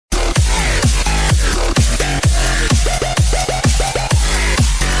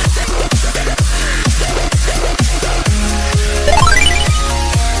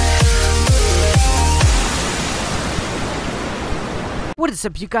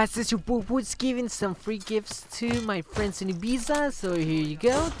What's up, you guys? This is your boy Woods giving some free gifts to my friends in Ibiza. So here you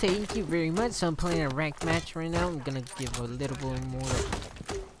go. Thank you very much. So I'm playing a ranked match right now. I'm gonna give a little bit more.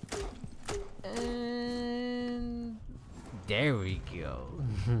 And there we go.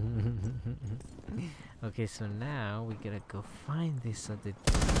 Okay, so now we gotta go find this other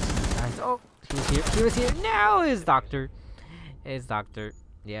guys. Oh, he was here. He was here. No, it's Doctor. It's Doctor.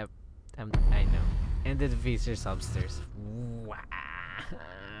 Yep, I know. And the diffuser's upstairs. Wow.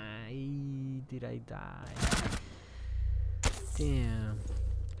 Did I die? Damn.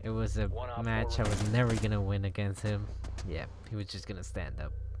 It was a match I was never gonna win against him. Yeah, he was just gonna stand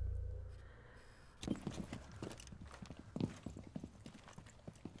up.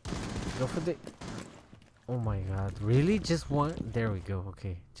 Go for the... Oh my god, really? Just one? There we go,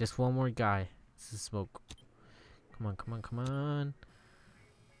 okay. Just one more guy. This is smoke. Come on, come on, come on.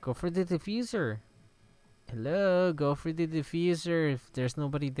 Go for the diffuser. Hello, go for the diffuser if there's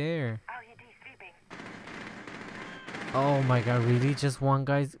nobody there. Oh my god, really? Just one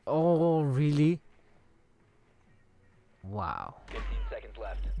guy's... Oh, really? Wow. 15 seconds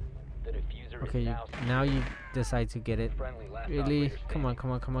left. The diffuser okay, is now you decide to get it. Really? Come on,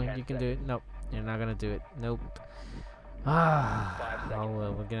 come on, come on. You can do it. Nope, you're not gonna do it. Nope. Ah. Oh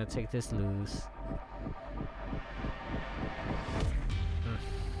well, we're gonna take this loose.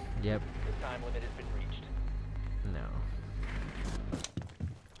 Yep. The time limit has been reached. No.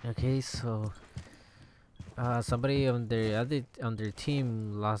 Okay, so somebody on their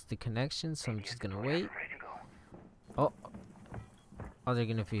team lost the connection, so I'm just gonna wait. Oh, they're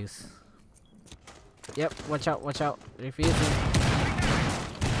gonna fuse. Yep, watch out, watch out. They're fusing.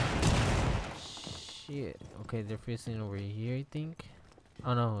 Shit. Okay, they're fusing over here, I think.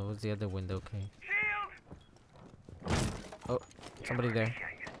 Oh no, it was the other window. Okay. Oh, somebody there.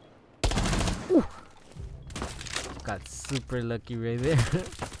 Ooh. Got super lucky right there.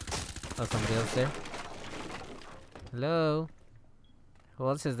 Oh, somebody else there. Hello? Who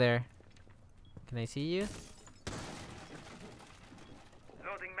else is there? Can I see you?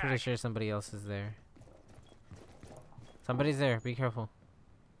 Pretty sure somebody else is there. Somebody's there, be careful.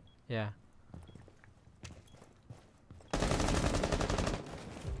 Yeah.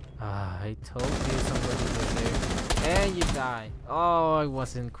 Ah, I told you somebody was there. And you die. Oh, I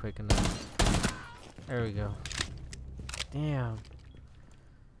wasn't quick enough. There we go. Damn.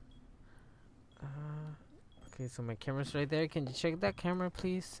 Okay, so my camera's right there. Can you check that camera,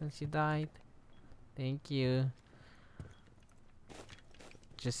 please, since you died? Thank you.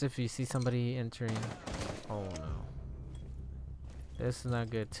 Just if you see somebody entering. Oh no. This is not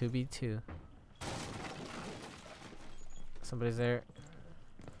good. 2v2. Somebody's there.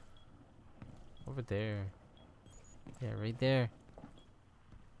 Over there. Yeah, right there.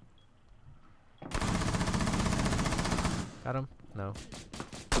 Got him? No.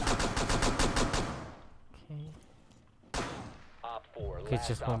 Okay. Okay, it's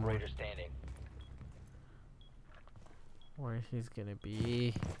just one more. Where he's gonna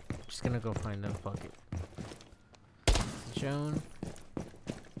be. Just gonna go find them. Fuck it. Joan.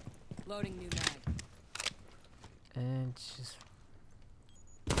 Loading new mag. And just.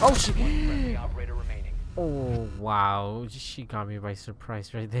 Oh shit! Oh wow! She got me by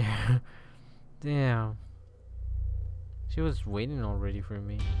surprise right there. Damn. She was waiting already for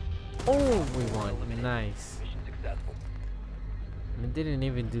me. Oh, we won. Nice. I didn't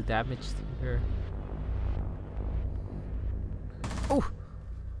even do damage to her. Oh.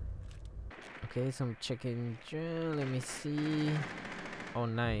 Okay, so I'm checking. Let me see. Oh,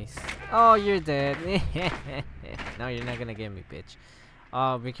 nice. Oh, you're dead. No, you're not gonna get me, bitch.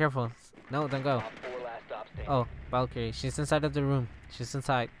 Oh, be careful. No, don't go. Oh, Valkyrie. She's inside of the room. She's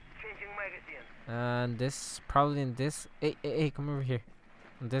inside. And this, probably in this. Hey, hey, hey, come over here.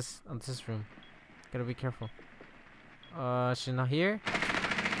 On this room. Gotta be careful. She's not here.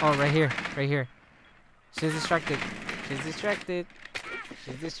 Oh, right here, right here. She's distracted. She's distracted.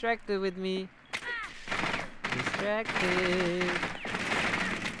 She's distracted with me. Distracted.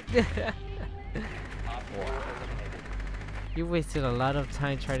 Wow. You wasted a lot of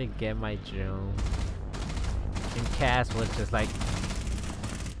time trying to get my drone. And Cass was just like,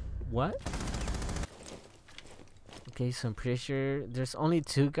 what? Okay, so I'm pretty sure there's only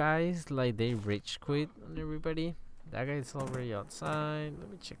two guys. Like, they rage quit on everybody. That guy's already outside. Let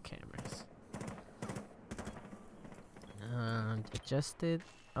me check cameras. Adjusted.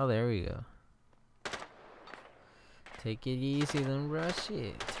 Oh, there we go. Take it easy, don't rush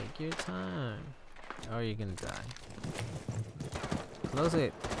it. Take your time. Or you're gonna die. Close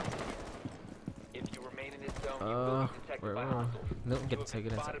it. If you remain in this zone, you will be detected by hostiles. Nope, get inside,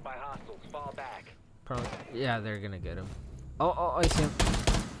 get inside. Spotted by hostiles. Fall back. Probably, yeah, they're gonna get him. Oh, I see him.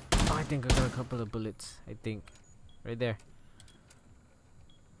 Oh, I think I got a couple of bullets. I think. Right there.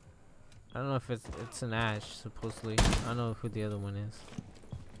 I don't know if it's an Ash, supposedly. I don't know who the other one is.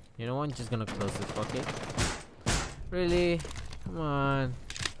 You know what? I'm just gonna close this. Fuck it. Really? Come on.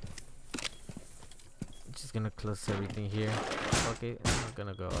 I'm just gonna close everything here. Fuck it. I'm not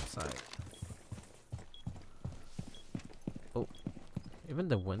gonna go outside. Oh. Even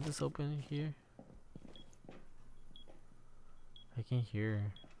the window's open here. I can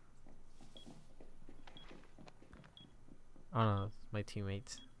hear. Oh no, it's my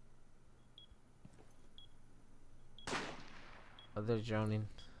teammates. Oh, they're droning.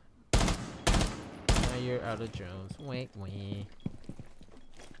 Now you're out of drones. Wait, wait.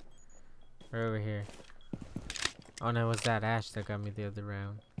 We're over here. Oh no, it was that Ash that got me the other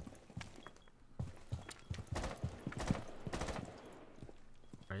round.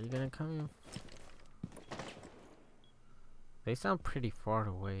 Are you gonna come in? They sound pretty far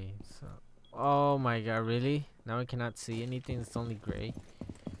away, so. Oh my god, really? Now I cannot see anything, it's only gray.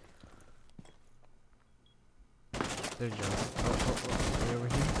 They're jumping. Oh, are you over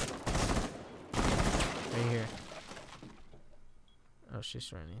here? Right here. Oh,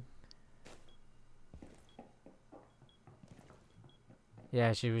 she's running.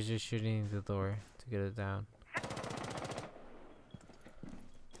 Yeah, she was just shooting the door to get it down.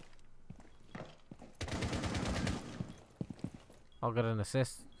 I'll get an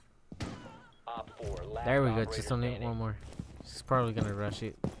assist. There we go, just only one more. She's probably gonna rush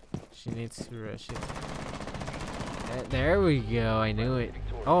it. She needs to rush it. There we go, I knew it.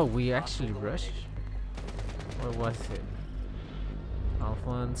 Oh, we actually rushed? What was it?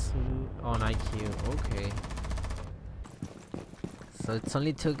 Alphonse? Oh, an IQ, okay. So it's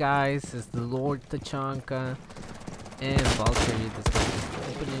only two guys. It's the Lord Tachanka and Valkyrie that's gonna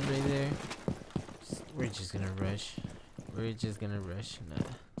be opening right there. We're just gonna rush. We're just gonna rush. Nah,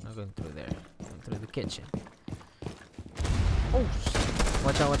 not going through there. Going through the kitchen. Oh, shit.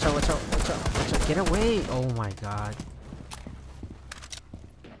 Watch out, watch out, watch out, watch out, watch out. Get away. Oh my god.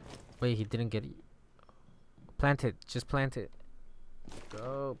 Wait, he didn't get it. Plant it. Just plant it.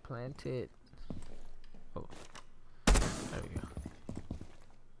 Go, plant it. Oh. There we go.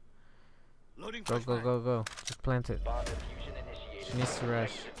 Go, go, go, go. Just plant it. She needs to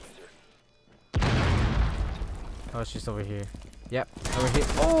rush. Oh, she's over here. Yep, over here.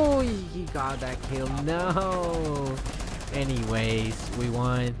 Oh, he got that kill. No. Anyways, we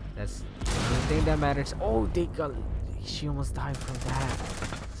won. That's the only thing that matters. Oh, they got. She almost died from that.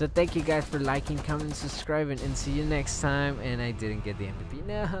 So thank you guys for liking, commenting, subscribing, and see you next time. And I didn't get the MVP.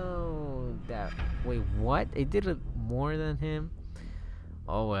 No. That. Wait, what? I did it more than him.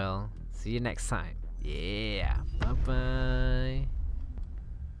 Oh well. See you next time. Yeah. Bye bye.